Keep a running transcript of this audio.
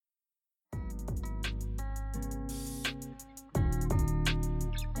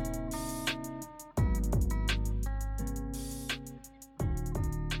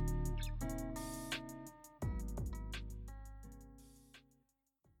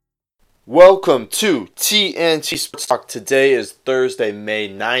Welcome to TNT Sports Talk. Today is Thursday, May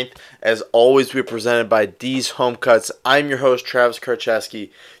 9th. As always, we're presented by D's Home Cuts. I'm your host, Travis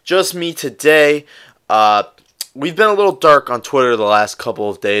Karczewski. Just me today. We've been a little dark on Twitter the last couple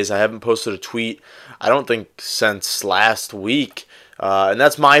of days. I haven't posted a tweet, I don't think, since last week. And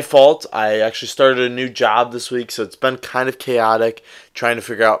that's my fault. I actually started a new job this week, so it's been kind of chaotic trying to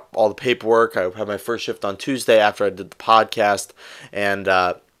figure out all the paperwork. I had my first shift on Tuesday after I did the podcast, and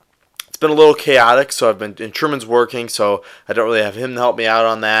it's been a little chaotic, so Truman's working, so I don't really have him to help me out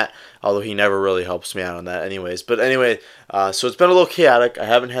on that, although he never really helps me out on that anyways. But anyway, so it's been a little chaotic. I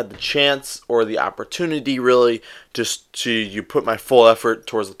haven't had the chance or the opportunity really just to put my full effort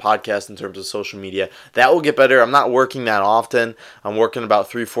towards the podcast in terms of social media. That will get better. I'm not working that often. I'm working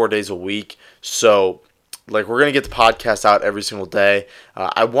about 3-4 days a week, so we're going to get the podcast out every single day.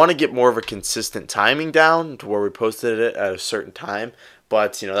 I want to get more of a consistent timing down to where we posted it at a certain time.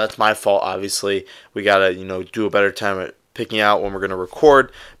 But, that's my fault, obviously. We got to, do a better time at picking out when we're going to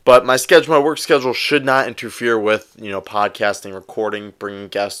record. But my work schedule should not interfere with, podcasting, recording, bringing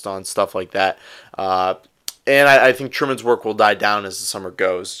guests on, stuff like that. And I think Truman's work will die down as the summer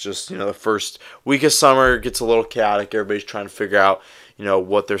goes. Just, the first week of summer gets a little chaotic. Everybody's trying to figure out,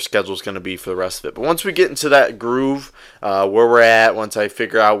 what their schedule is going to be for the rest of it. But once we get into that groove, where we're at, once I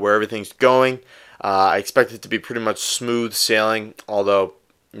figure out where everything's going, I expect it to be pretty much smooth sailing, although,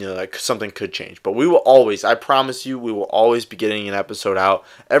 something could change. But we will always, I promise you, we will always be getting an episode out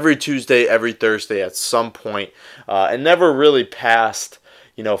every Tuesday, every Thursday at some point, and never really past,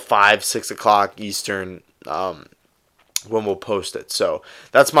 5, 6 o'clock Eastern when we'll post it. So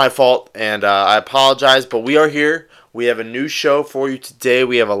that's my fault, and I apologize, but we are here. We have a new show for you today.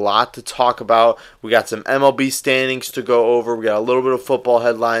 We have a lot to talk about. We got some MLB standings to go over. We got a little bit of football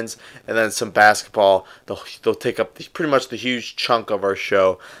headlines and then some basketball. They'll take up pretty much the huge chunk of our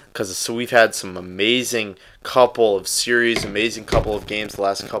show because we've had some amazing couple of series, amazing couple of games the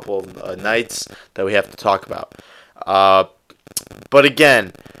last couple of nights that we have to talk about. But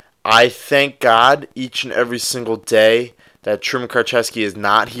again, I thank God each and every single day that Truman Karczewski is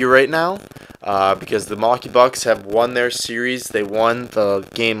not here right now because the Milwaukee Bucks have won their series. They won the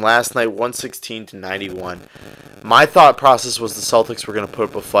game last night 116-91. My thought process was the Celtics were going to put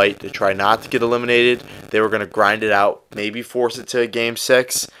up a fight to try not to get eliminated. They were going to grind it out, maybe force it to a Game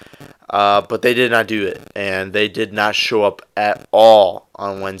 6, but they did not do it, and they did not show up at all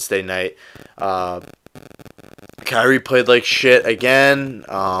on Wednesday night. Kyrie played like shit again,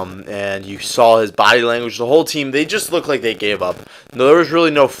 and you saw his body language. The whole team, they just looked like they gave up. No, there was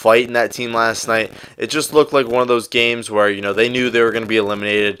really no fight in that team last night. It just looked like one of those games where, they knew they were going to be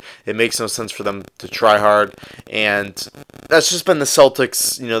eliminated. It makes no sense for them to try hard, and that's just been the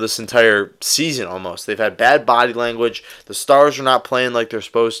Celtics, this entire season almost. They've had bad body language. The stars are not playing like they're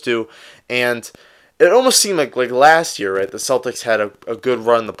supposed to, and it almost seemed like last year, right, the Celtics had a good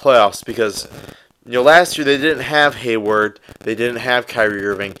run in the playoffs because last year they didn't have Hayward, they didn't have Kyrie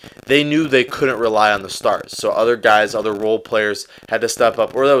Irving. They knew they couldn't rely on the stars. So other guys, other role players had to step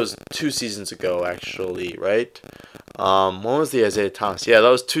up. Or that was 2 seasons ago, actually, right? When was the Isaiah Thomas? Yeah, that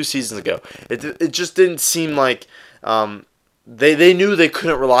was 2 seasons ago. It just didn't seem like they knew they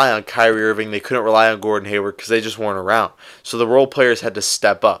couldn't rely on Kyrie Irving. They couldn't rely on Gordon Hayward because they just weren't around. So the role players had to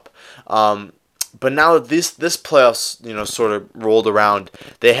step up. But now that this playoffs, sort of rolled around,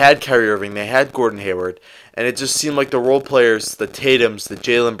 they had Kyrie Irving, they had Gordon Hayward, and it just seemed like the role players, the Tatums, the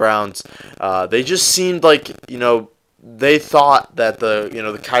Jaylen Browns, they just seemed like, they thought that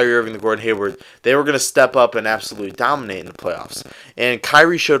the Kyrie Irving, the Gordon Hayward, they were going to step up and absolutely dominate in the playoffs. And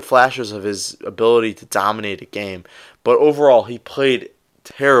Kyrie showed flashes of his ability to dominate a game, but overall he played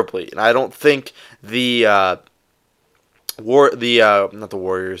terribly, and I don't think the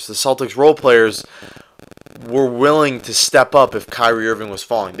Celtics role players were willing to step up if Kyrie Irving was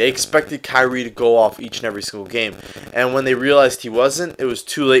falling. They expected Kyrie to go off each and every single game. And when they realized he wasn't, it was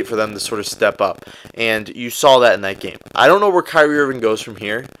too late for them to sort of step up. And you saw that in that game. I don't know where Kyrie Irving goes from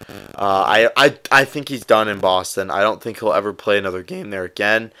here. I think he's done in Boston. I don't think he'll ever play another game there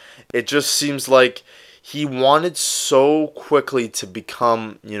again. It just seems like he wanted so quickly to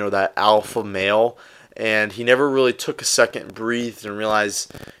become, that alpha male. And he never really took a second and breathed and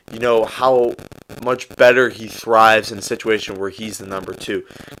realized, how much better he thrives in a situation where he's the number 2.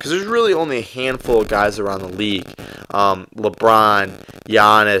 Because there's really only a handful of guys around the league. LeBron,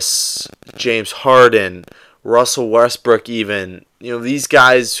 Giannis, James Harden, Russell Westbrook even. These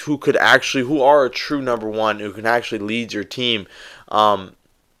guys who are a true number 1, who can actually lead your team. I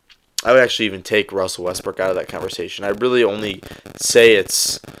would actually even take Russell Westbrook out of that conversation. I really only say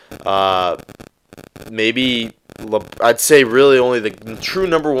it's maybe I'd say really only the true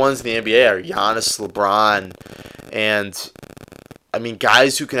number ones in the NBA are Giannis, LeBron, and I mean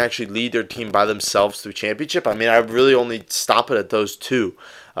guys who can actually lead their team by themselves to a championship. I mean, I really only stop it at those two.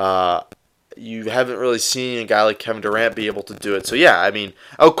 You haven't really seen a guy like Kevin Durant be able to do it. So yeah, I mean,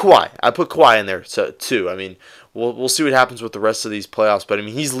 Kawhi. I put Kawhi in there too. I mean, we'll see what happens with the rest of these playoffs, but I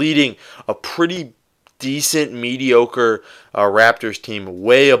mean, he's leading a pretty decent, mediocre Raptors team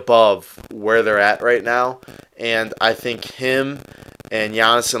way above where they're at right now. And I think him and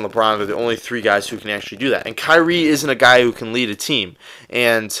Giannis and LeBron are the only three guys who can actually do that. And Kyrie isn't a guy who can lead a team.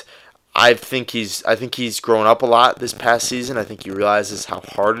 And I think he's grown up a lot this past season. I think he realizes how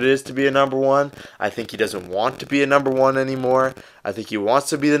hard it is to be a number one. I think he doesn't want to be a number one anymore. I think he wants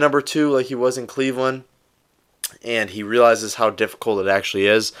to be the number two like he was in Cleveland. And he realizes how difficult it actually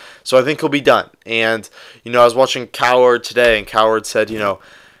is. So I think he'll be done. And, I was watching Coward today, and Coward said,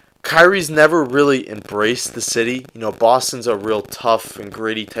 Kyrie's never really embraced the city. Boston's a real tough and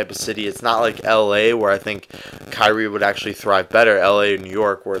gritty type of city. It's not like LA, where I think Kyrie would actually thrive better. LA or New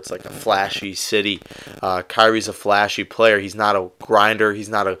York, where it's like a flashy city. Kyrie's a flashy player. He's not a grinder. He's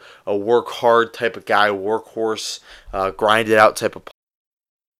not a work hard type of guy, workhorse, grind it out type of player.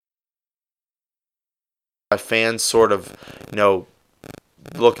 Fans sort of,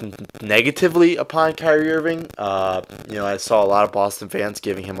 looking negatively upon Kyrie Irving. I saw a lot of Boston fans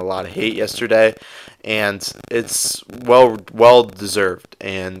giving him a lot of hate yesterday, and it's well deserved.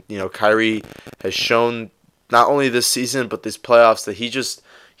 And Kyrie has shown not only this season but this playoffs that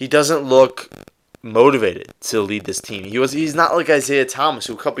he doesn't look motivated to lead this team. He's not like Isaiah Thomas,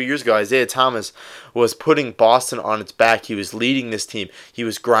 who a couple years ago Isaiah Thomas was putting Boston on its back. He was leading this team. He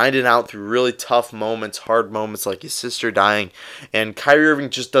was grinding out through really tough moments, hard moments like his sister dying. And Kyrie Irving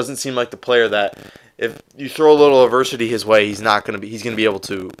just doesn't seem like the player that if you throw a little adversity his way, he's going to be able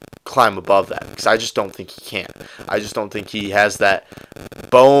to climb above that, because I just don't think he can. I just don't think he has that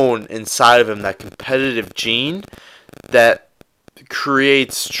bone inside of him, that competitive gene that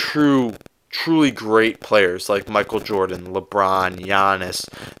creates truly great players like Michael Jordan, LeBron, Giannis,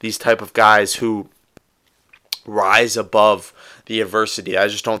 these type of guys who rise above the adversity. I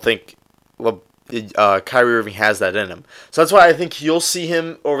just don't think Kyrie Irving has that in him. So that's why I think you'll see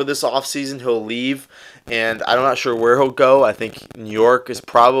him over this offseason. He'll leave, and I'm not sure where he'll go. I think New York is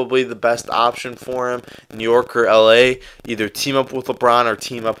probably the best option for him. New York or LA, either team up with LeBron or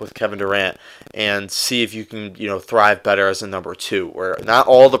team up with Kevin Durant and see if you can, thrive better as a number two, where not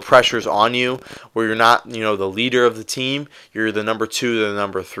all the pressure's on you, where you're not, the leader of the team. You're the number two, the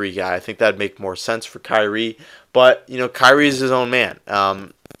number three guy. I think that'd make more sense for Kyrie. But, Kyrie is his own man.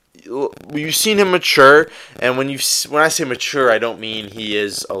 You've seen him mature, and when I say mature, I don't mean he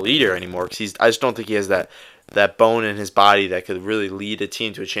is a leader anymore, because I just don't think he has that bone in his body that could really lead a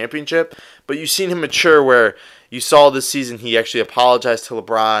team to a championship. But you've seen him mature, where you saw this season he actually apologized to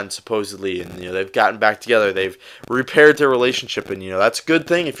LeBron supposedly, and they've gotten back together. They've repaired their relationship, and that's a good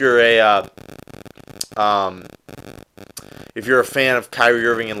thing if you're a fan of Kyrie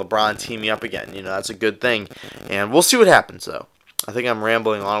Irving and LeBron teaming up again. That's a good thing, and we'll see what happens though. I think I'm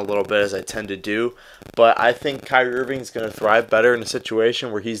rambling on a little bit, as I tend to do, but I think Kyrie Irving is going to thrive better in a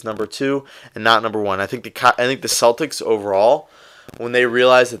situation where he's number two and not number one. I think the Celtics overall, when they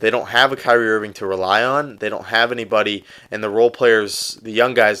realize that they don't have a Kyrie Irving to rely on, they don't have anybody, and the role players, the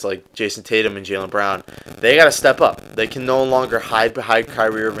young guys like Jason Tatum and Jaylen Brown, they got to step up. They can no longer hide behind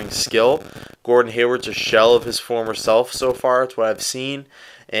Kyrie Irving's skill. Gordon Hayward's a shell of his former self so far. It's what I've seen,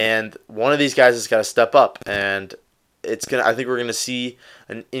 and one of these guys has got to step up, and I think we're gonna see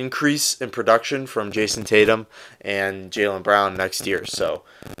an increase in production from Jason Tatum and Jaylen Brown next year. So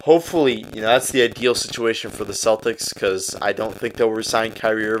hopefully, that's the ideal situation for the Celtics, because I don't think they'll re-sign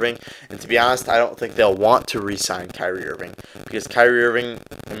Kyrie Irving, and to be honest, I don't think they'll want to re-sign Kyrie Irving, because Kyrie Irving,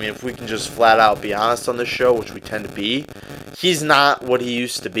 if we can just flat out be honest on this show, which we tend to be, he's not what he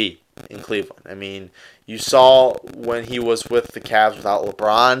used to be in Cleveland. You saw when he was with the Cavs without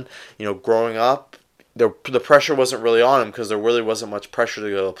LeBron, growing up. The pressure wasn't really on him, because there really wasn't much pressure to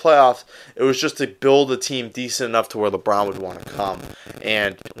go to the playoffs. It was just to build a team decent enough to where LeBron would want to come.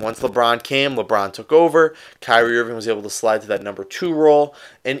 And once LeBron came, LeBron took over. Kyrie Irving was able to slide to that number two role,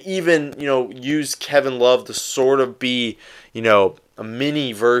 and even use Kevin Love to sort of be a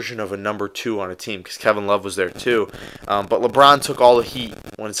mini version of a number two on a team, because Kevin Love was there too. But LeBron took all the heat.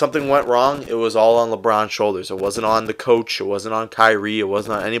 When something went wrong, it was all on LeBron's shoulders. It wasn't on the coach. It wasn't on Kyrie. It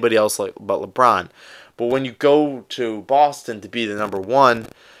wasn't on anybody else but LeBron. But when you go to Boston to be the number one,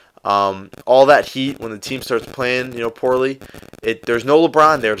 all that heat, when the team starts playing, poorly, there's no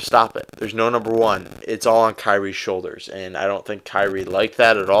LeBron there to stop it. There's no number one. It's all on Kyrie's shoulders, and I don't think Kyrie liked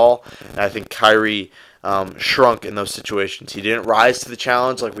that at all. And I think Kyrie shrunk in those situations. He didn't rise to the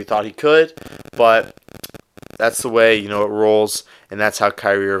challenge like we thought he could, but that's the way, it rolls, and that's how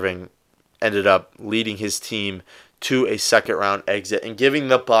Kyrie Irving ended up leading his team to a second round exit and giving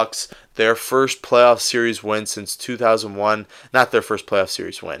the Bucks their first playoff series win since 2001. Not their first playoff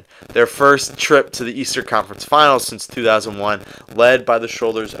series win. Their first trip to the Eastern Conference Finals since 2001, led by the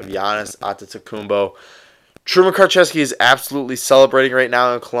shoulders of Giannis Antetokounmpo. Truman Karcheski is absolutely celebrating right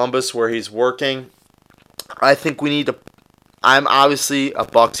now in Columbus where he's working. I think we need to... I'm obviously a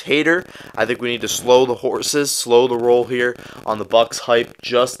Bucks hater. I think we need to slow the horses, slow the roll here on the Bucks hype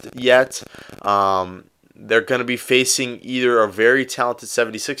just yet. They're going to be facing either a very talented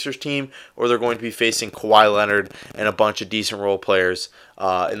 76ers team or they're going to be facing Kawhi Leonard and a bunch of decent role players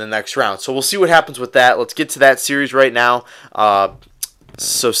in the next round. So we'll see what happens with that. Let's get to that series right now.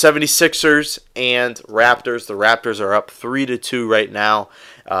 So 76ers and Raptors. The Raptors are up 3-2 right now.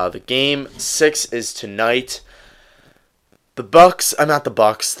 The game 6 is tonight. The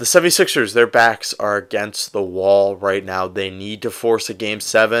 76ers, their backs are against the wall right now. They need to force a game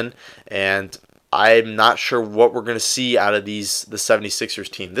 7, and I'm not sure what we're going to see out of the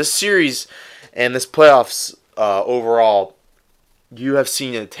 76ers team. This series and this playoffs overall, you have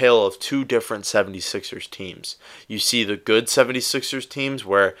seen a tale of two different 76ers teams. You see the good 76ers teams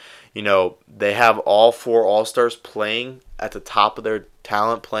where, they have all 4 All-Stars playing at the top of their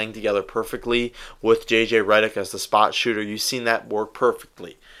talent, playing together perfectly with J.J. Redick as the spot shooter. You've seen that work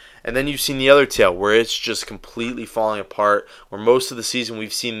perfectly. And then you've seen the other tale where it's just completely falling apart, where most of the season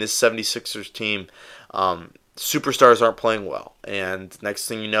we've seen this 76ers team, superstars aren't playing well. And next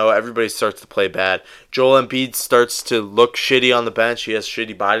thing you know, everybody starts to play bad. Joel Embiid starts to look shitty on the bench. He has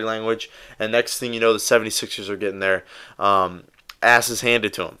shitty body language. And next thing you know, the 76ers are getting their asses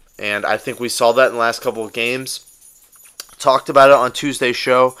handed to them. And I think we saw that in the last couple of games. Talked about it on Tuesday's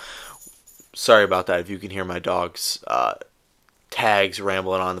show. Sorry about that if you can hear my dog's tags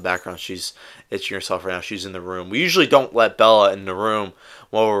rambling on in the background. She's itching herself right now. She's in the room. We usually don't let Bella in the room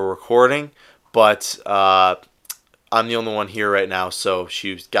while we're recording, but I'm the only one here right now, so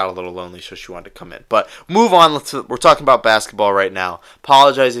she got a little lonely, so she wanted to come in. But move on. We're talking about basketball right now.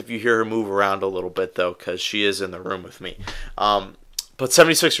 Apologize if you hear her move around a little bit, though, because she is in the room with me. But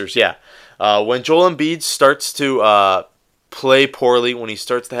 76ers, yeah. When Joel Embiid starts to play poorly, when he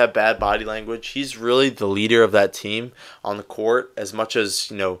starts to have bad body language, he's really the leader of that team on the court. As much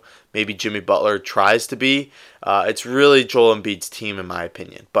as, maybe Jimmy Butler tries to be, it's really Joel Embiid's team in my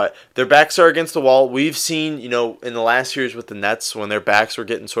opinion. But their backs are against the wall. We've seen, in the last years with the Nets, when their backs were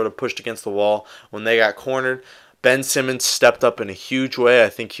getting sort of pushed against the wall, when they got cornered, Ben Simmons stepped up in a huge way. I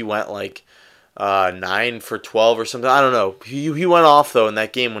think he went 9 for 12 or something. I don't know. He went off, though, in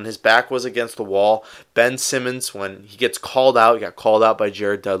that game when his back was against the wall. Ben Simmons, when he gets called out, he got called out by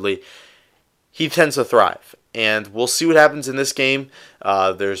Jared Dudley, he tends to thrive. And we'll see what happens in this game.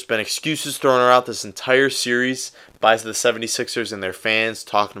 There's been excuses thrown around this entire series by the 76ers and their fans,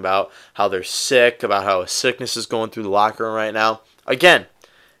 talking about how they're sick, about how a sickness is going through the locker room right now. Again,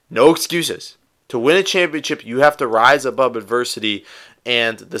 no excuses. To win a championship, you have to rise above adversity,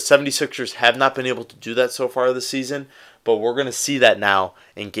 and the 76ers have not been able to do that so far this season, but we're going to see that now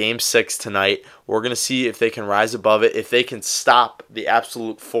in Game 6 tonight. We're going to see if they can rise above it, if they can stop the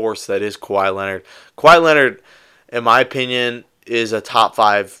absolute force that is Kawhi Leonard. Kawhi Leonard, in my opinion, is a top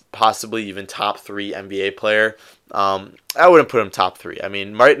 5, possibly even top 3 NBA player. I wouldn't put him top 3. I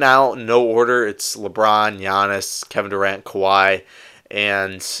mean, right now, no order. It's LeBron, Giannis, Kevin Durant, Kawhi,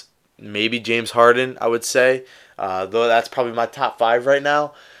 and maybe James Harden, I would say. Though that's probably my top 5 right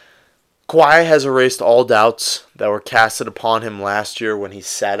now. Kawhi has erased all doubts that were casted upon him last year when he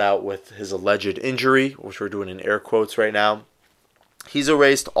sat out with his alleged injury, which we're doing in air quotes right now. He's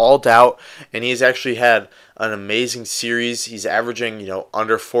erased all doubt, and he's actually had an amazing series. He's averaging,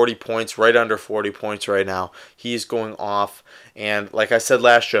 under 40 points, right under 40 points right now. He's going off, and like I said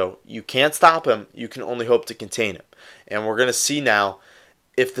last show, you can't stop him. You can only hope to contain him. And we're going to see now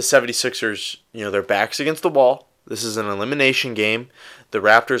if the 76ers, their back's against the wall. This is an elimination game. The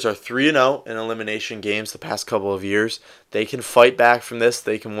Raptors are 3-0 in elimination games the past couple of years. They can fight back from this.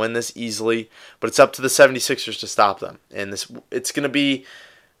 They can win this easily. But it's up to the 76ers to stop them. And it's going to be...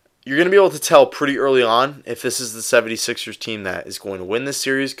 You're going to be able to tell pretty early on if this is the 76ers team that is going to win this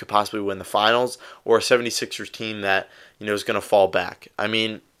series, could possibly win the finals, or a 76ers team that, is going to fall back. I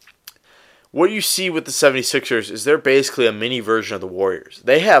mean, what you see with the 76ers is they're basically a mini version of the Warriors.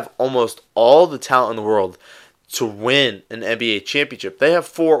 They have almost all the talent in the world to win an NBA championship. They have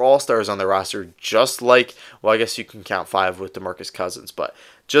 4 All-Stars on their roster, just like, well, I guess you can count 5 with DeMarcus Cousins, but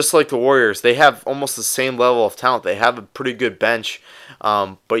just like the Warriors, they have almost the same level of talent. They have a pretty good bench,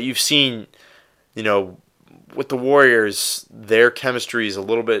 but you've seen you know, with the Warriors, their chemistry is a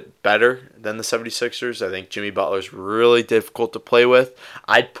little bit better than the 76ers. I think Jimmy Butler is really difficult to play with.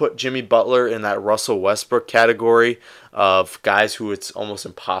 I'd put Jimmy Butler in that Russell Westbrook category of guys who it's almost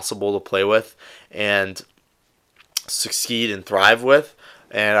impossible to play with and succeed and thrive with.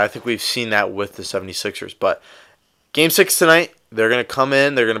 And I think we've seen that with the 76ers. But Game 6 tonight, they're going to come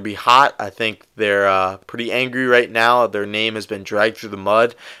in. They're going to be hot. I think they're pretty angry right now. Their name has been dragged through the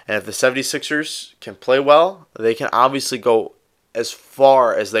mud. And if the 76ers can play well, they can obviously go as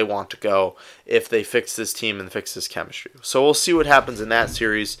far as they want to go if they fix this team and fix this chemistry. So we'll see what happens in that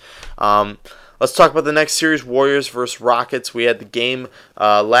series. Let's talk about the next series, Warriors versus Rockets. We had the game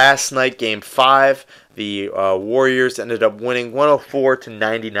last night, Game 5. The Warriors ended up winning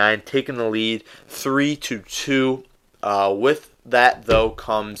 104-99, taking the lead 3-2. With that, though,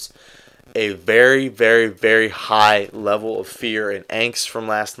 comes a very, very, very high level of fear and angst from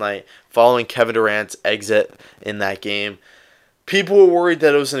last night following Kevin Durant's exit in that game. People were worried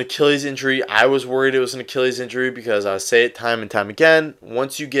that it was an Achilles injury. I was worried it was an Achilles injury because I say it time and time again.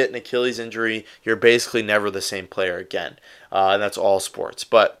 Once you get an Achilles injury, you're basically never the same player again. And that's all sports.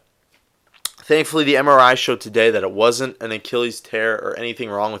 But thankfully, the MRI showed today that it wasn't an Achilles tear or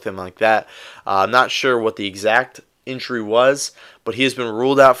anything wrong with him like that. I'm not sure what the exact injury was, but he has been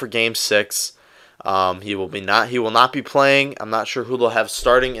ruled out for Game 6. He will not be playing. I'm not sure who they'll have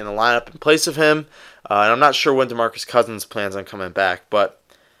starting in the lineup in place of him. And I'm not sure when DeMarcus Cousins plans on coming back. But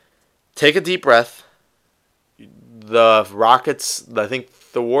take a deep breath. The Rockets, I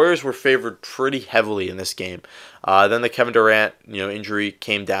think the Warriors were favored pretty heavily in this game. Then the Kevin Durant injury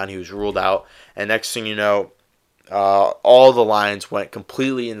came down. He was ruled out. And next thing you know, all the lines went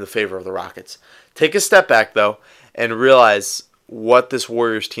completely in the favor of the Rockets. Take a step back, though, and realize what this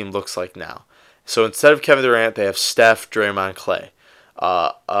Warriors team looks like now. So instead of Kevin Durant, they have Steph, Draymond, Klay.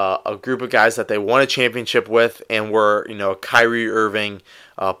 A group of guys that they won a championship with and were, a Kyrie Irving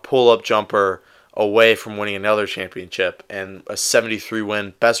pull-up jumper away from winning another championship and a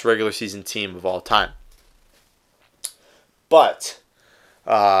 73-win best regular season team of all time. But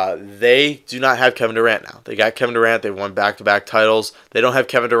they do not have Kevin Durant now. They got Kevin Durant. They won back-to-back titles. They don't have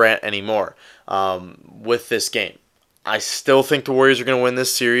Kevin Durant anymore with this game. I still think the Warriors are going to win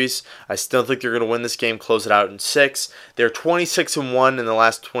this series. I still think they're going to win this game, close it out in 6. They're 26-1 in the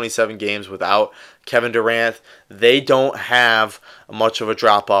last 27 games without Kevin Durant. They don't have much of a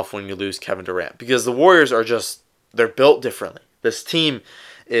drop-off when you lose Kevin Durant because the Warriors they're built differently. This team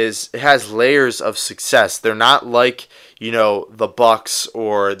has layers of success. They're not like, the Bucks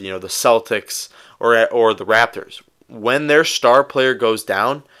or, the Celtics or the Raptors. When their star player goes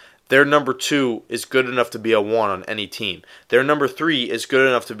down, their number 2 is good enough to be a 1 on any team. Their number 3 is good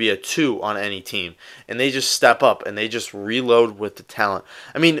enough to be a 2 on any team. And they just step up and they just reload with the talent.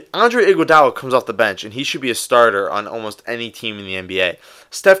 I mean, Andre Iguodala comes off the bench and he should be a starter on almost any team in the NBA.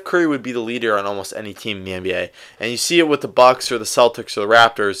 Steph Curry would be the leader on almost any team in the NBA. And you see it with the Bucks or the Celtics or the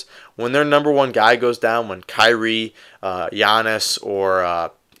Raptors. When their number 1 guy goes down, when Kyrie, Giannis,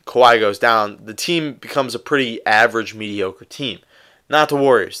 or Kawhi goes down, the team becomes a pretty average, mediocre team. Not the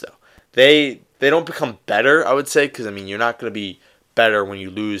Warriors, though. They don't become better, I would say, because, you're not going to be better when you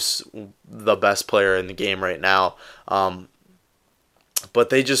lose the best player in the game right now. But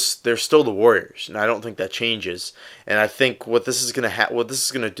they're still the Warriors, and I don't think that changes. And I think what this is going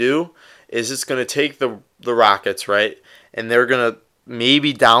to do is it's going to take the Rockets, right, and they're going to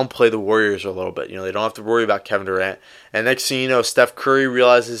maybe downplay the Warriors a little bit. They don't have to worry about Kevin Durant. And next thing you know, Steph Curry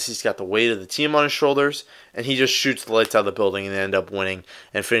realizes he's got the weight of the team on his shoulders, and he just shoots the lights out of the building and they end up winning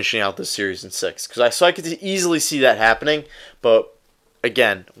and finishing out this series in 6. So I could easily see that happening, but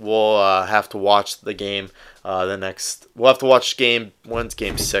again, we'll have to watch the game. We'll have to watch when's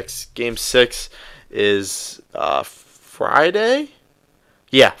Game 6. Game 6 is Friday.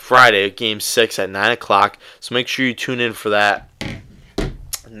 Yeah, Friday, Game 6 at 9 o'clock. So make sure you tune in for that.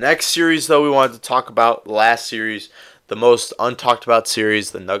 Next series, though, we wanted to talk about the last series, the most untalked about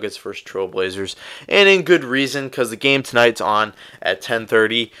series, the Nuggets versus Trailblazers, and in good reason because the game tonight's on at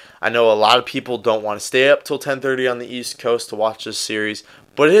 10:30. I know a lot of people don't want to stay up till 10:30 on the East Coast to watch this series,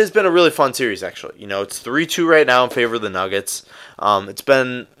 but it has been a really fun series, actually. It's 3-2 right now in favor of the Nuggets. It's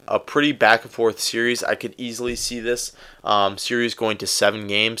been a pretty back-and-forth series. I could easily see this series going to 7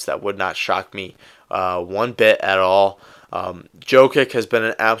 games. That would not shock me one bit at all. Jokic has been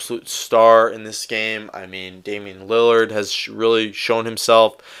an absolute star in this game. Damian Lillard has really shown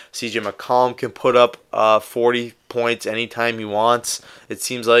himself. CJ McCollum can put up 40 points anytime he wants. It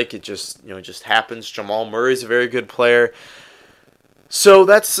seems like it just happens. Jamal Murray is a very good player. So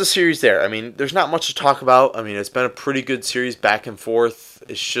that's the series there. I mean, there's not much to talk about. I mean, it's been a pretty good series back and forth.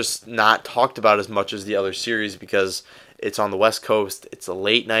 It's just not talked about as much as the other series because it's on the West Coast. It's a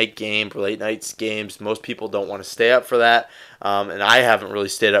late night game, for late nights games. Most people don't want to stay up for that, and I haven't really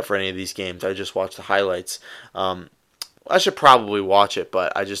stayed up for any of these games. I just watch the highlights. I should probably watch it,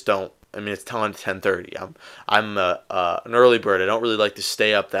 but I just don't. I mean, it's on 10:30. I'm an early bird. I don't really like to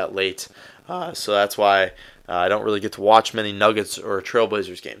stay up that late, so that's why I don't really get to watch many Nuggets or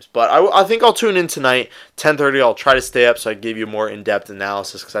Trailblazers games. But I think I'll tune in tonight, 10:30. I'll try to stay up so I can give you more in-depth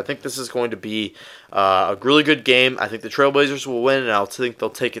analysis because I think this is going to be a really good game. I think the Trailblazers will win, and I think they'll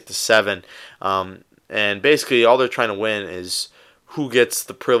take it to 7. And basically, all they're trying to win is who gets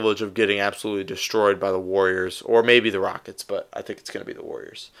the privilege of getting absolutely destroyed by the Warriors, or maybe the Rockets, but I think it's going to be the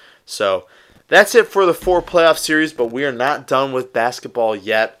Warriors. So that's it for the 4 playoff series, but we are not done with basketball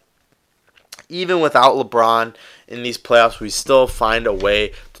yet. Even without LeBron in these playoffs, we still find a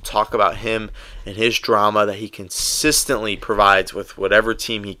way to talk about him and his drama that he consistently provides with whatever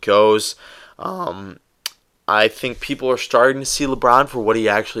team he goes. I think people are starting to see LeBron for what he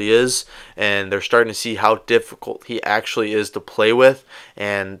actually is, and they're starting to see how difficult he actually is to play with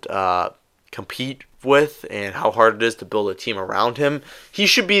and compete with, and how hard it is to build a team around him. He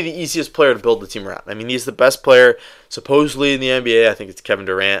should be the easiest player to build a team around. I mean, he's the best player supposedly in the NBA. I think it's Kevin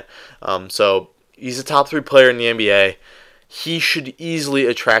Durant. So he's a top 3 player in the NBA. He should easily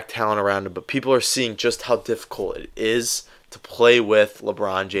attract talent around him, but people are seeing just how difficult it is to play with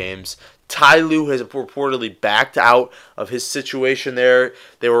LeBron James. Ty Lue has reportedly backed out of his situation there.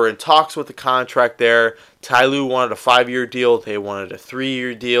 They were in talks with the contract there. Ty Lue wanted a 5-year deal. They wanted a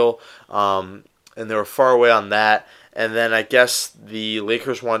 3-year deal. And they were far away on that. And then I guess the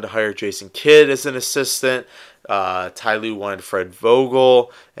Lakers wanted to hire Jason Kidd as an assistant. Ty Lue wanted Fred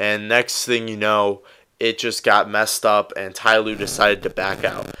Vogel. And next thing you know, it just got messed up, and Ty Lue decided to back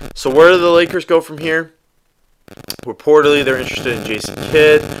out. So where do the Lakers go from here? Reportedly, they're interested in Jason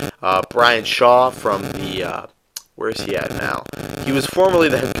Kidd, Brian Shaw from the, where is he at now? He was formerly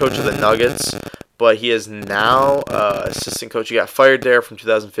the head coach of the Nuggets, but he is now assistant coach. He got fired there from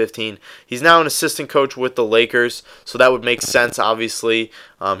 2015. He's now an assistant coach with the Lakers, so that would make sense, obviously.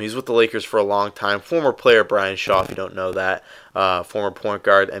 He's with the Lakers for a long time. Former player Brian Shaw, if you don't know that. Former point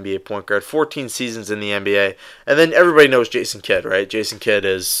guard, NBA point guard, 14 seasons in the NBA. And then everybody knows Jason Kidd, right? Jason Kidd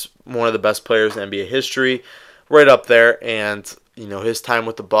is one of the best players in NBA history, right up there. And, you know, his time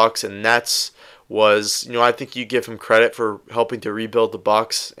with the Bucks and Nets was, you know, I think you give him credit for helping to rebuild the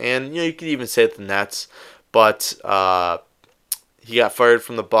Bucks, and you know, you could even say it the Nets, but he got fired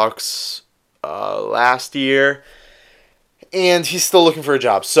from the Bucks last year, and he's still looking for a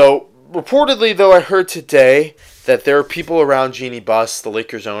job. So reportedly, though, I heard today that there are people around Jeannie Buss, the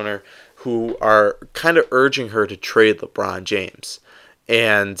Lakers owner, who are kind of urging her to trade LeBron James,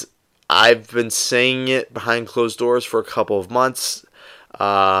 and I've been saying it behind closed doors for a couple of months.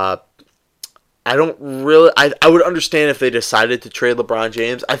 I don't really... I would understand if they decided to trade LeBron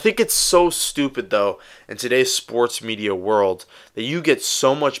James. I think it's so stupid, though, in today's sports media world, that you get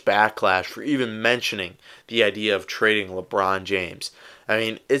so much backlash for even mentioning the idea of trading LeBron James. I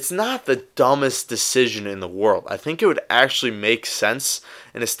mean, it's not the dumbest decision in the world. I think it would actually make sense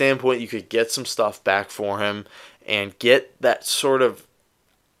in a standpoint you could get some stuff back for him and get that sort of...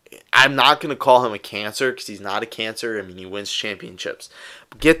 I'm not going to call him a cancer because he's not a cancer. I mean, he wins championships.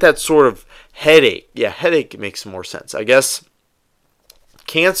 But get that sort of headache. Yeah, headache makes more sense. I guess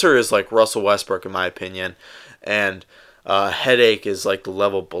cancer is like Russell Westbrook, in my opinion. And headache is like the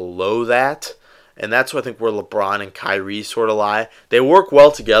level below that. And that's what I think where LeBron and Kyrie sort of lie. They work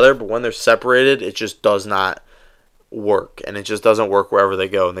well together, but when they're separated, it just does not work. And it just doesn't work wherever they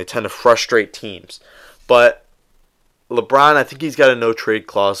go. And they tend to frustrate teams. But LeBron, I think he's got a no-trade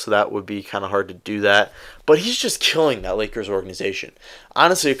clause, so that would be kind of hard to do that. But he's just killing that Lakers organization.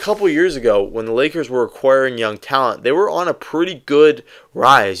 Honestly, a couple years ago, when the Lakers were acquiring young talent, they were on a pretty good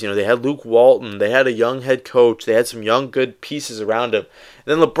rise. You know, they had Luke Walton, they had a young head coach, they had some young, good pieces around him.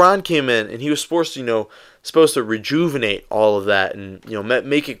 And then LeBron came in, and he was supposed to rejuvenate all of that and, you know,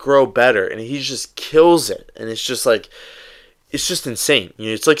 make it grow better. And he just kills it. And it's just like... It's just insane. You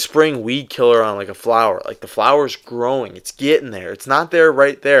know, it's like spraying weed killer on like a flower. Like the flower's growing. It's getting there. It's not there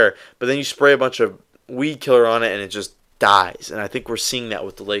right there. But then you spray a bunch of weed killer on it and it just dies. And I think we're seeing that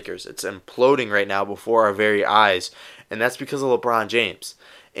with the Lakers. It's imploding right now before our very eyes. And that's because of LeBron James.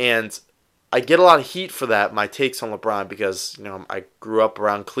 And I get a lot of heat for that, my takes on LeBron, because, you know, I grew up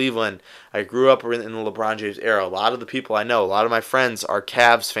around Cleveland. I grew up in the LeBron James era. A lot of the people I know, a lot of my friends are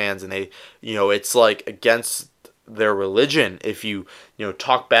Cavs fans. And they, you know, it's like against their religion if you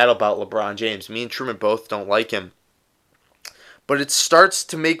talk bad about LeBron James. Me and Truman both don't like him, but it starts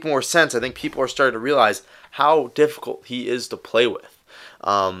to make more sense. I think people are starting to realize how difficult he is to play with.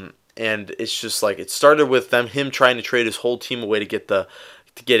 And it's just like it started with him trying to trade his whole team away to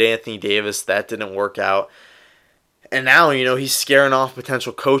get Anthony Davis. That didn't work out. And now, he's scaring off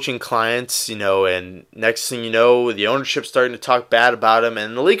potential coaching clients, and next thing you know, the ownership's starting to talk bad about him,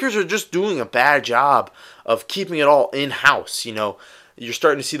 and the Lakers are just doing a bad job of keeping it all in-house. You're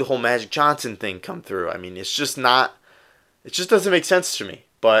starting to see the whole Magic Johnson thing come through. I mean, it just doesn't make sense to me.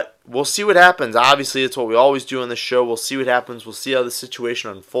 But we'll see what happens. Obviously, it's what we always do on the show. We'll see what happens. We'll see how the situation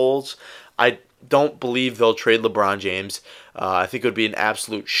unfolds. I don't believe they'll trade LeBron James. I think it would be an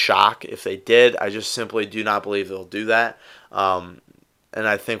absolute shock if they did. I just simply do not believe they'll do that. And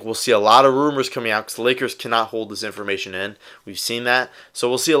I think we'll see a lot of rumors coming out because the Lakers cannot hold this information in. We've seen that. So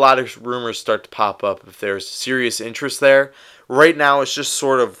we'll see a lot of rumors start to pop up if there's serious interest there. Right now, it's just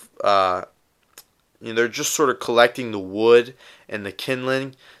sort of, they're just sort of collecting the wood and the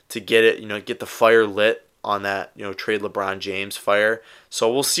kindling to get it, get the fire lit on that, trade LeBron James fire. So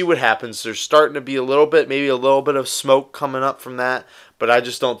we'll see what happens. There's starting to be maybe a little bit of smoke coming up from that, but I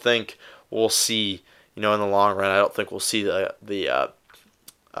just don't think we'll see, in the long run, I don't think we'll see the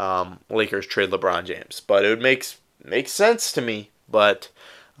Lakers trade LeBron James. But it would make sense to me, but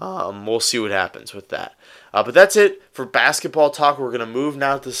we'll see what happens with that. But that's it for basketball talk. We're going to move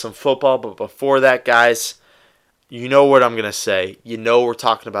now to some football, but before that, guys, you know what I'm going to say. We're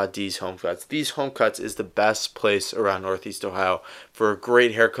talking about D's Home Cuts. D's Home Cuts is the best place around Northeast Ohio for a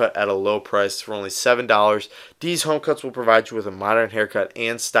great haircut at a low price for only $7. D's Home Cuts will provide you with a modern haircut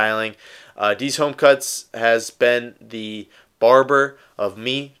and styling. D's Home Cuts has been the barber of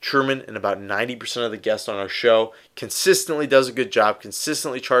me, Truman, and about 90% of the guests on our show. Consistently does a good job,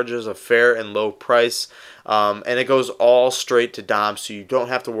 consistently charges a fair and low price, and it goes all straight to Dom, so you don't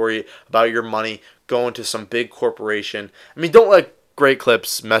have to worry about your money going to some big corporation. I mean, don't let Great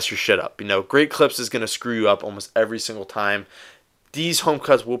Clips mess your shit up. Great Clips is going to screw you up almost every single time. These Home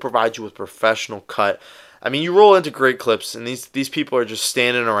Cuts will provide you with professional cut. I mean, you roll into Great Clips, and these people are just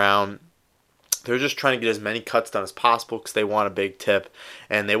standing around. They're just trying to get as many cuts done as possible because they want a big tip.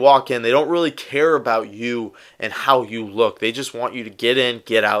 And they walk in. They don't really care about you and how you look. They just want you to get in,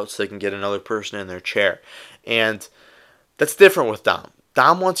 get out so they can get another person in their chair. And that's different with Dom.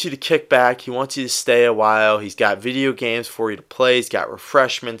 Dom wants you to kick back. He wants you to stay a while. He's got video games for you to play. He's got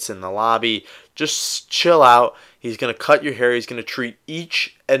refreshments in the lobby. Just chill out. He's going to cut your hair. He's going to treat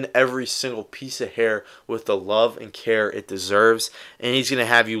each and every single piece of hair with the love and care it deserves. And he's going to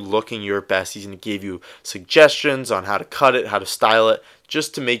have you looking your best. He's going to give you suggestions on how to cut it, how to style it,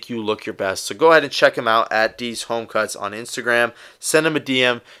 just to make you look your best. So go ahead and check him out at D's Home Cuts on Instagram. Send him a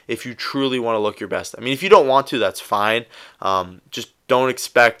DM if you truly want to look your best. I mean, if you don't want to, that's fine. Just don't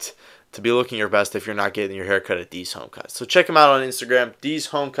expect to be looking your best if you're not getting your haircut at D's Home Cuts. So check them out on Instagram, D's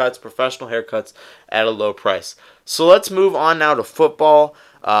Home Cuts, professional haircuts at a low price. So let's move on now to football.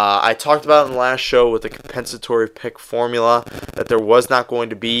 I talked about in the last show with the compensatory pick formula that there was going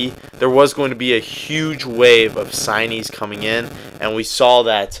to be a huge wave of signees coming in, and we saw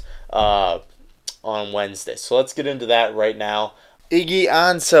that on Wednesday. So let's get into that right now. Iggy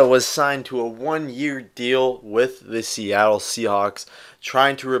Ansah was signed to a 1-year deal with the Seattle Seahawks,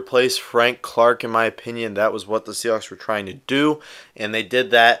 trying to replace Frank Clark. In my opinion, that was what the Seahawks were trying to do, and they did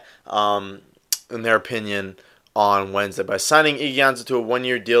that, in their opinion, on Wednesday by signing Iggy Ansah to a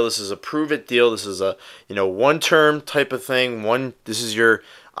 1-year deal. This is a prove-it deal. This is a one-term type of thing. This is your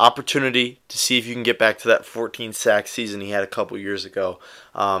opportunity to see if you can get back to that 14-sack season he had a couple years ago.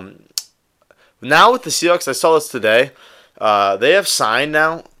 Now with the Seahawks, I saw this today. They have signed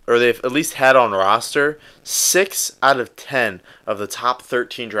now, or they've at least had on roster, 6 out of 10 of the top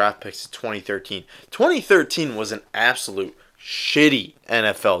 13 draft picks of 2013. 2013 was an absolute shitty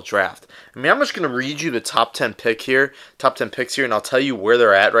NFL draft. I mean, I'm just going to read you the top 10 picks here, and I'll tell you where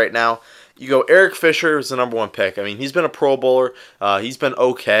they're at right now. You go, Eric Fisher is the number 1 pick. I mean, he's been a Pro Bowler. He's been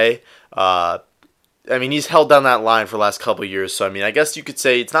okay. I mean, he's held down that line for the last couple of years, so I mean, I guess you could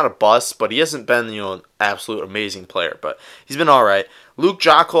say it's not a bust, but he hasn't been, an absolute amazing player, but he's been all right. Luke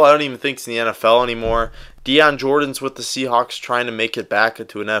Joeckel, I don't even think he's in the NFL anymore. Deion Jordan's with the Seahawks trying to make it back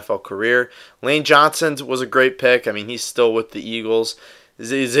into an NFL career. Lane Johnson was a great pick. I mean, he's still with the Eagles.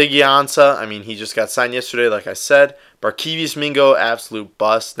 Ziggy Ansah, I mean, he just got signed yesterday, like I said. Barkevious Mingo, absolute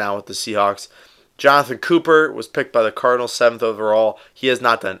bust now with the Seahawks. Jonathan Cooper was picked by the Cardinals 7th overall. He has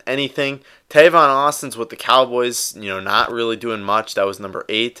not done anything. Tavon Austin's with the Cowboys, not really doing much. That was number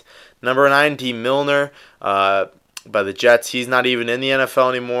 8. Number 9, D. Milner by the Jets. He's not even in the NFL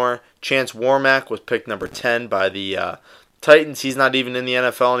anymore. Chance Warmack was picked number 10 by the Titans, he's not even in the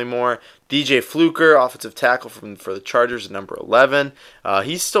NFL anymore. DJ Fluker, offensive tackle for the Chargers at number 11.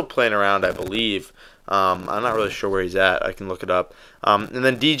 He's still playing around, I believe. I'm not really sure where he's at. I can look it up. And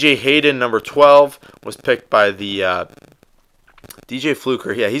then DJ Hayden, number 12, was picked by the DJ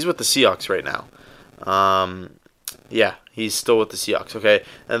Fluker. Yeah, he's with the Seahawks right now. Yeah, he's still with the Seahawks. Okay,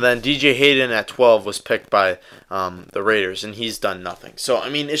 and then DJ Hayden at 12 was picked by the Raiders, and he's done nothing. So I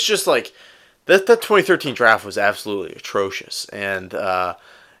mean, it's just like that 2013 draft was absolutely atrocious, and now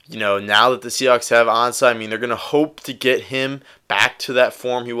that the Seahawks have Ansah, I mean, they're going to hope to get him back to that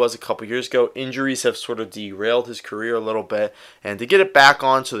form he was a couple years ago. Injuries have sort of derailed his career a little bit, and to get it back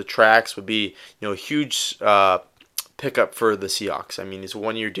onto the tracks would be, a huge pickup for the Seahawks. I mean, it's a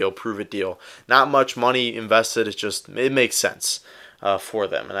one-year deal, prove-it deal. Not much money invested. It makes sense for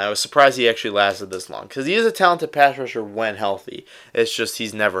them. And I was surprised he actually lasted this long because he is a talented pass rusher when healthy. It's just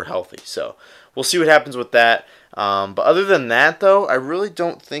he's never healthy. So we'll see what happens with that. But other than that, though, I really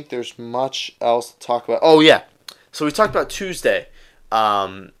don't think there's much else to talk about. Oh, yeah. So we talked about Tuesday.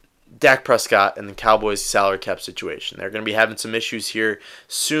 Dak Prescott and the Cowboys' salary cap situation. They're going to be having some issues here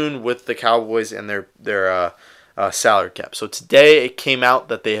soon with the Cowboys and their salary cap. So today it came out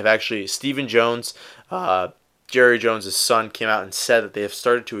that they have actually, Stephen Jones, Jerry Jones' son, came out and said that they have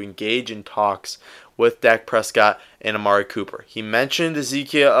started to engage in talks with Dak Prescott and Amari Cooper. He mentioned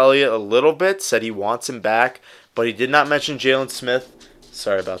Ezekiel Elliott a little bit, said he wants him back, but he did not mention Jalen Smith.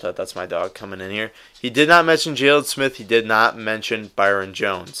 Sorry about that. That's my dog coming in here. He did not mention Jalen Smith. He did not mention Byron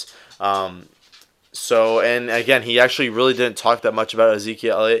Jones. And again, he actually really didn't talk that much about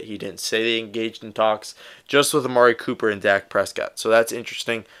Ezekiel Elliott. He didn't say they engaged in talks, just with Amari Cooper and Dak Prescott. So that's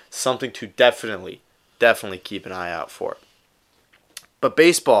interesting. Something to definitely keep an eye out for. But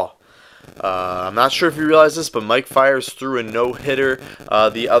baseball. I'm not sure if you realize this, but Mike Fiers threw a no-hitter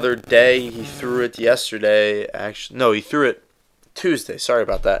the other day. He threw it yesterday. Actually, no, he threw it Tuesday. Sorry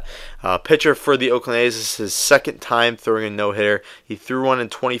about that. Pitcher for the Oakland A's. This is his second time throwing a no-hitter. He threw one in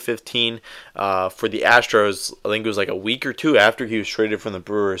 2015 for the Astros. I think it was like a week or two after he was traded from the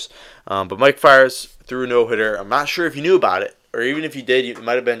Brewers. But Mike Fiers threw a no-hitter. I'm not sure if you knew about it, or even if you did, it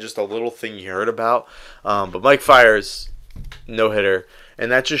might have been just a little thing you heard about. But Mike Fiers, no-hitter.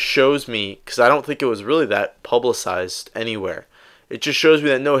 And that just shows me, because I don't think it was really that publicized anywhere. It just shows me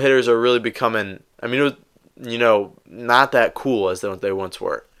that no-hitters are really becoming, not that cool as they once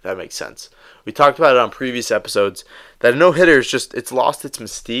were. If that makes sense. We talked about it on previous episodes, that a no-hitter is just, it's lost its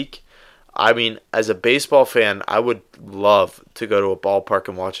mystique. I mean, as a baseball fan, I would love to go to a ballpark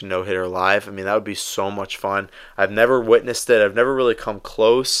and watch a no-hitter live. I mean, that would be so much fun. I've never witnessed it. I've never really come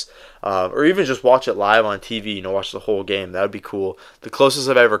close. Or even just watch it live on TV, watch the whole game. That would be cool. The closest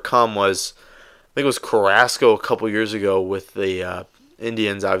I've ever come was, I think it was Carrasco a couple years ago with the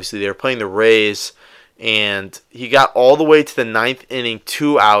Indians, obviously. They were playing the Rays, and he got all the way to the ninth inning,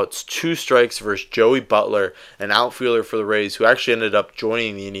 2 outs, 2 strikes versus Joey Butler, an outfielder for the Rays, who actually ended up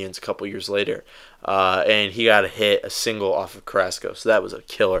joining the Indians a couple years later. And he got a single off of Carrasco, so that was a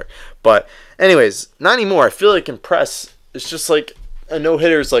killer. But anyways, not anymore. I feel like in press, it's just like a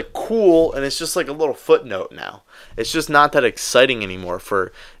no-hitter is like cool, and it's just like a little footnote now. It's just not that exciting anymore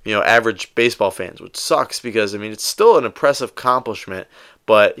for average baseball fans, which sucks because it's still an impressive accomplishment.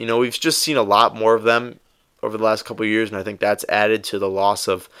 But we've just seen a lot more of them over the last couple of years, and I think that's added to the loss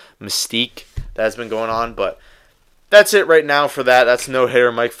of mystique that's been going on. But that's it right now for that. That's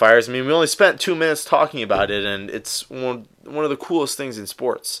no-hitter Mike Fiers. We only spent 2 minutes talking about it, and it's one of the coolest things in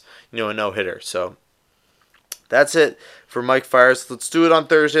sports, a no-hitter. So that's it for Mike Fiers. Let's do it on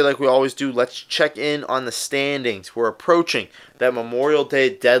Thursday like we always do. Let's check in on the standings. We're approaching that Memorial Day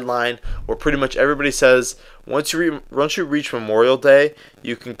deadline where pretty much everybody says once you reach Memorial Day,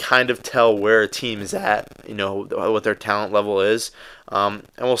 you can kind of tell where a team is at, what their talent level is. And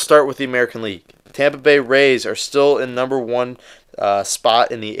we'll start with the American League. Tampa Bay Rays are still in number 1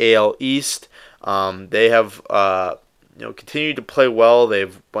 spot in the AL East. They have continued to play well.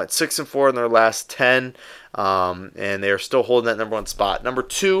 They've went 6-4 in their last 10. And they are still holding that number 1 spot. Number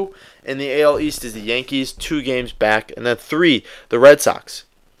 2 in the AL East is the Yankees, 2 games back. And then 3, the Red Sox,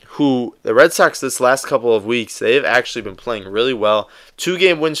 the Red Sox this last couple of weeks, they've actually been playing really well.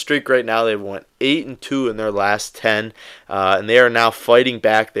 2-game win streak right now. They've won 8-2 in their last 10. And they are now fighting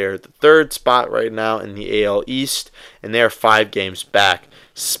back. They're at the 3rd spot right now in the AL East. And they are 5 games back.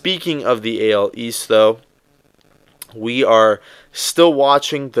 Speaking of the AL East, though, we are still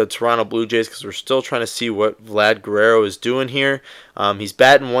watching the Toronto Blue Jays because we're still trying to see what Vlad Guerrero is doing here. He's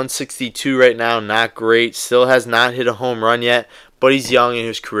batting 162 right now, not great. Still has not hit a home run yet, but he's young in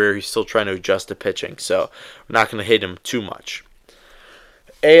his career. He's still trying to adjust to pitching, so we're not going to hate him too much.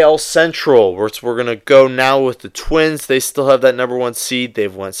 AL Central, we're going to go now with the Twins. They still have that number 1 seed.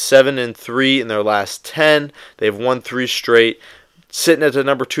 They've won 7-3 in their last 10. They've won 3 straight. Sitting at the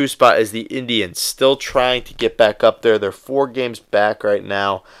number 2 spot is the Indians, still trying to get back up there. They're 4 games back right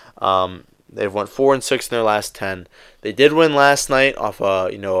now. They've won 4-6 in their last 10. They did win last night off a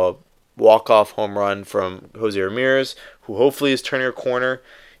walk-off home run from Jose Ramirez, who hopefully is turning a corner.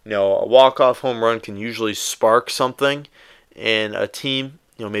 A walk-off home run can usually spark something in a team.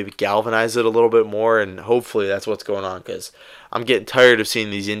 Maybe galvanize it a little bit more, and hopefully that's what's going on, because I'm getting tired of seeing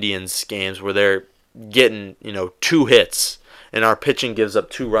these Indians games where they're getting 2 hits and our pitching gives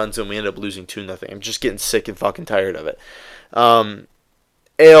up 2 runs and we end up losing 2-0. I'm just getting sick and fucking tired of it.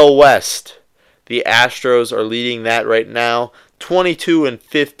 AL West, the Astros are leading that right now,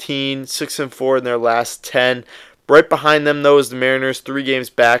 22-15, 6-4 in their last 10. Right behind them, though, is the Mariners, 3 games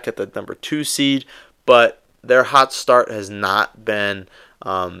back at the number 2 seed, but their hot start has not been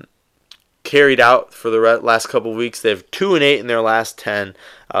carried out for the last couple of weeks. They have 2-8 in their last 10.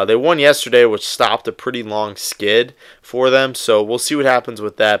 They won yesterday, which stopped a pretty long skid for them, so we'll see what happens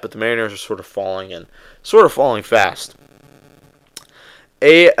with that, but the Mariners are sort of falling fast.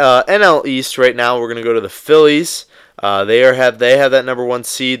 NL East right now, we're going to go to the Phillies. They have that number 1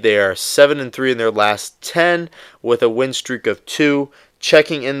 seed. They are 7-3 in their last 10 with a win streak of 2.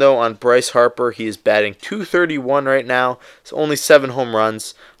 Checking in, though, on Bryce Harper. He is batting .231 right now. It's only 7 home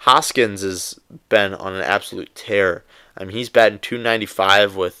runs. Hoskins has been on an absolute tear. He's batting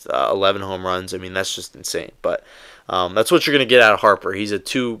 .295 with 11 home runs. That's just insane. But that's what you're going to get out of Harper. He's a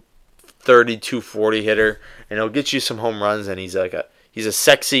 .230, .240 hitter, and he'll get you some home runs, and he's a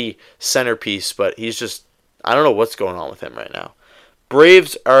sexy centerpiece, but he's just, I don't know what's going on with him right now.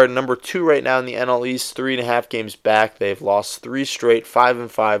 Braves are number 2 right now in the NL East, 3.5 games back. They've lost 3 straight,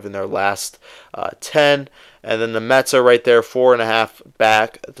 5-5 in their last 10. And then the Mets are right there, 4.5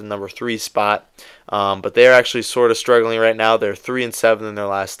 back at the number 3 spot. But they're actually sort of struggling right now. They're 3-7 in their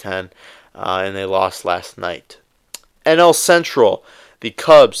last 10, and they lost last night. NL Central, the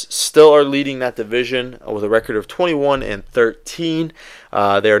Cubs still are leading that division with a record of 21-13.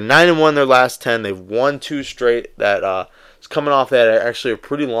 They're 9-1 in their last 10. They've won 2 straight. That is coming off that actually a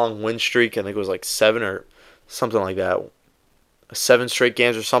pretty long win streak. I think it was like 7 or something like that. 7 straight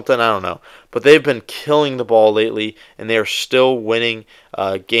games or something. I don't know. But they've been killing the ball lately, and they are still winning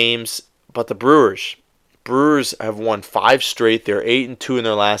games. But the Brewers have won 5 straight. They're 8-2 in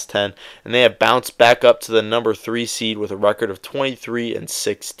their last 10, and they have bounced back up to the number 3 seed with a record of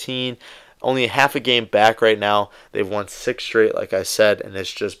 23-16. Only half a game back right now. They've won 6 straight, like I said, and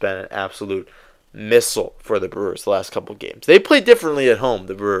it's just been an absolute missile for the Brewers the last couple games. They play differently at home,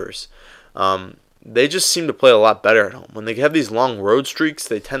 the Brewers. They just seem to play a lot better at home. When they have these long road streaks,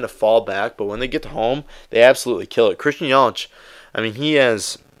 they tend to fall back, but when they get to home, they absolutely kill it. Christian Yelich, he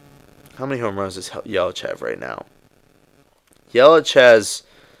has... How many home runs does Yelich have right now? Yelich has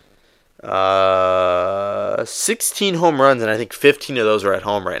 16 home runs, and I think 15 of those are at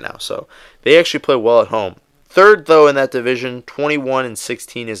home right now. So they actually play well at home. Third, though, in that division,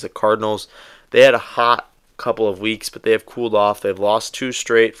 21-16 is the Cardinals. They had a hot couple of weeks, but they have cooled off. They've lost 2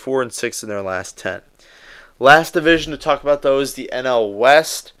 straight, 4-6 in their last 10. Last division to talk about, though, is the NL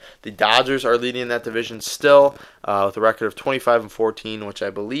West. The Dodgers are leading that division still with a record of 25-14, which I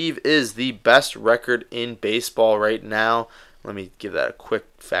believe is the best record in baseball right now. Let me give that a quick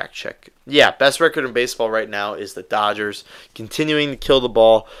fact check. Yeah, best record in baseball right now is the Dodgers, continuing to kill the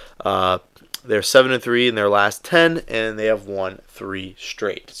ball. They're 7-3 in their last 10, and they have won 3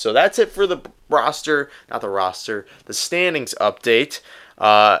 straight. So that's it for the the standings update.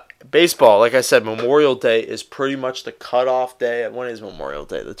 Baseball, like I said, Memorial Day is pretty much the cutoff day. When is Memorial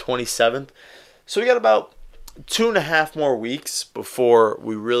Day? The 27th. So we got about 2.5 more weeks before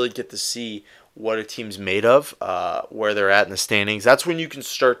we really get to see what a team's made of, where they're at in the standings. That's when you can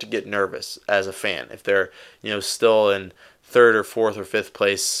start to get nervous as a fan. If they're, still in 3rd or 4th or 5th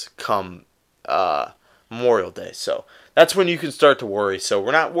place come Memorial Day. So that's when you can start to worry. So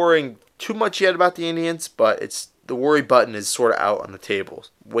we're not worrying too much yet about the Indians, but the worry button is sort of out on the table,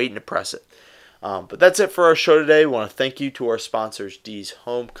 waiting to press it. But that's it for our show today. We want to thank you to our sponsors, D's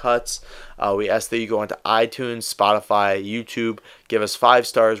Home Cuts. We ask that you go onto iTunes, Spotify, YouTube, give us 5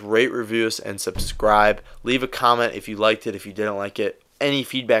 stars, rate, review us, and subscribe. Leave a comment if you liked it, if you didn't like it. Any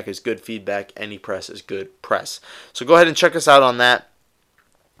feedback is good feedback. Any press is good press. So go ahead and check us out on that.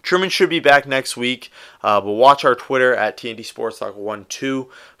 Truman should be back next week, but watch our Twitter at TNT Sports Talk 12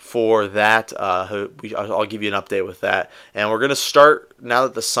 for that. I'll give you an update with that. And we're going to start, now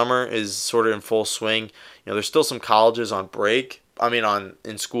that the summer is sort of in full swing, there's still some colleges on break,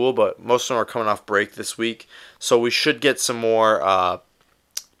 in school, but most of them are coming off break this week. So we should get some more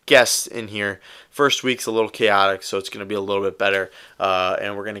guests in here. First week's a little chaotic, so it's going to be a little bit better,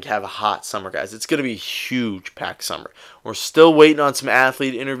 and we're going to have a hot summer, guys. It's going to be a huge packed summer. We're still waiting on some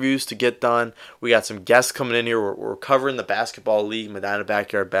athlete interviews to get done. We got some guests coming in here. We're covering the basketball league, Medina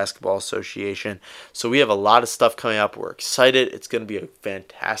Backyard Basketball Association, so we have a lot of stuff coming up. We're excited. It's going to be a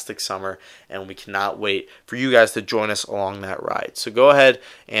fantastic summer, and we cannot wait for you guys to join us along that ride. So go ahead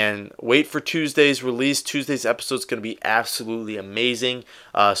and wait for Tuesday's release. Tuesday's episode is going to be absolutely amazing,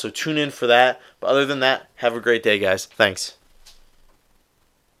 so tune in for that. But other than that, have a great day, guys. Thanks.